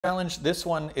Challenge. This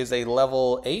one is a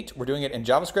level 8. We're doing it in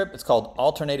JavaScript. It's called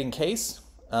alternating case.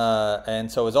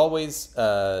 And so as always,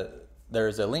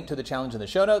 there's a link to the challenge in the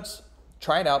show notes.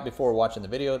 Try it out before watching the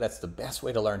video. That's the best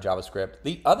way to learn JavaScript.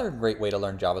 The other great way to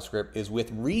learn JavaScript is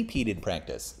with repeated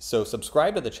practice. So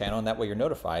subscribe to the channel, and that way you're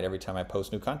notified every time I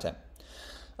post new content.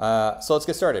 So let's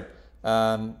get started.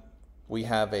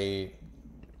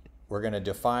 We're going to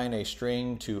define a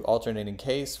string to alternating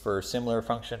case for similar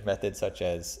function methods such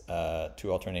as to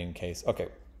alternating case. Okay,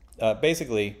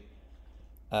 basically,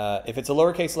 if it's a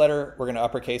lowercase letter, we're going to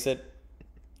uppercase it.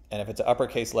 And if it's an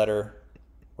uppercase letter,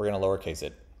 we're going to lowercase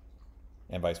it,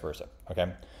 and vice versa.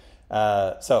 Okay,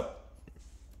 so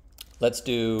let's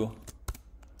do,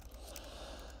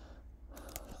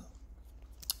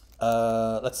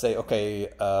 let's say, okay,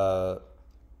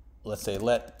 let's say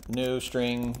let new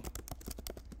string.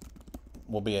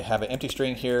 We'll have an empty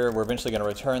string here. We're eventually going to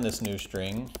return this new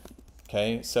string.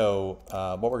 Okay, so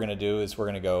what we're going to do is we're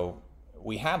going to go,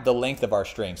 we have the length of our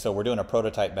string. So we're doing a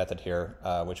prototype method here,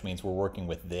 which means we're working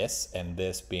with this, and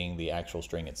this being the actual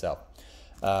string itself.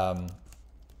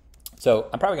 So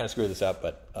I'm probably going to screw this up,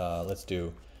 but let's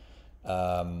do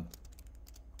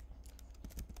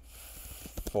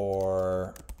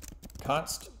for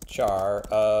const char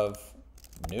of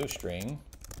new string.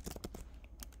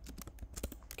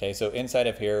 Okay, so inside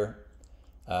of here,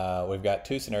 we've got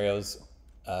two scenarios.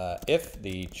 If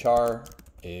the char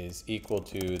is equal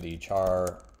to the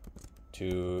char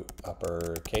to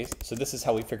uppercase, so this is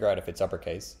how we figure out if it's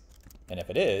uppercase. And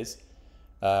if it is,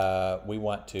 we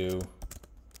want to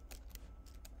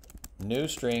new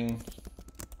string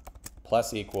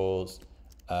plus equals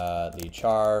the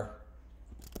char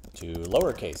to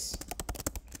lowercase.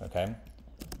 Okay.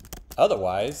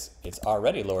 Otherwise, it's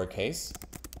already lowercase,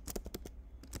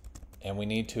 and we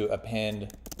need to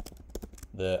append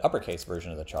the uppercase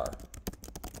version of the char.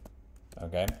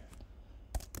 Okay.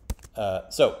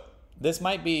 So this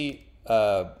might be,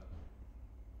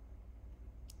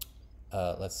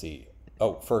 let's see.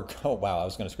 Oh, wow, I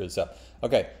was going to screw this up.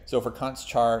 Okay, so for const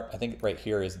char, I think right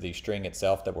here is the string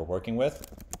itself that we're working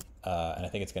with, and I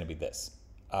think it's going to be this.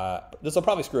 This will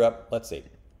probably screw up. Let's see.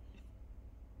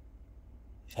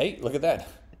 Hey, look at that.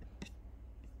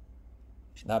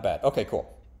 Not bad. Okay,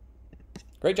 cool.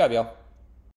 Great job, y'all.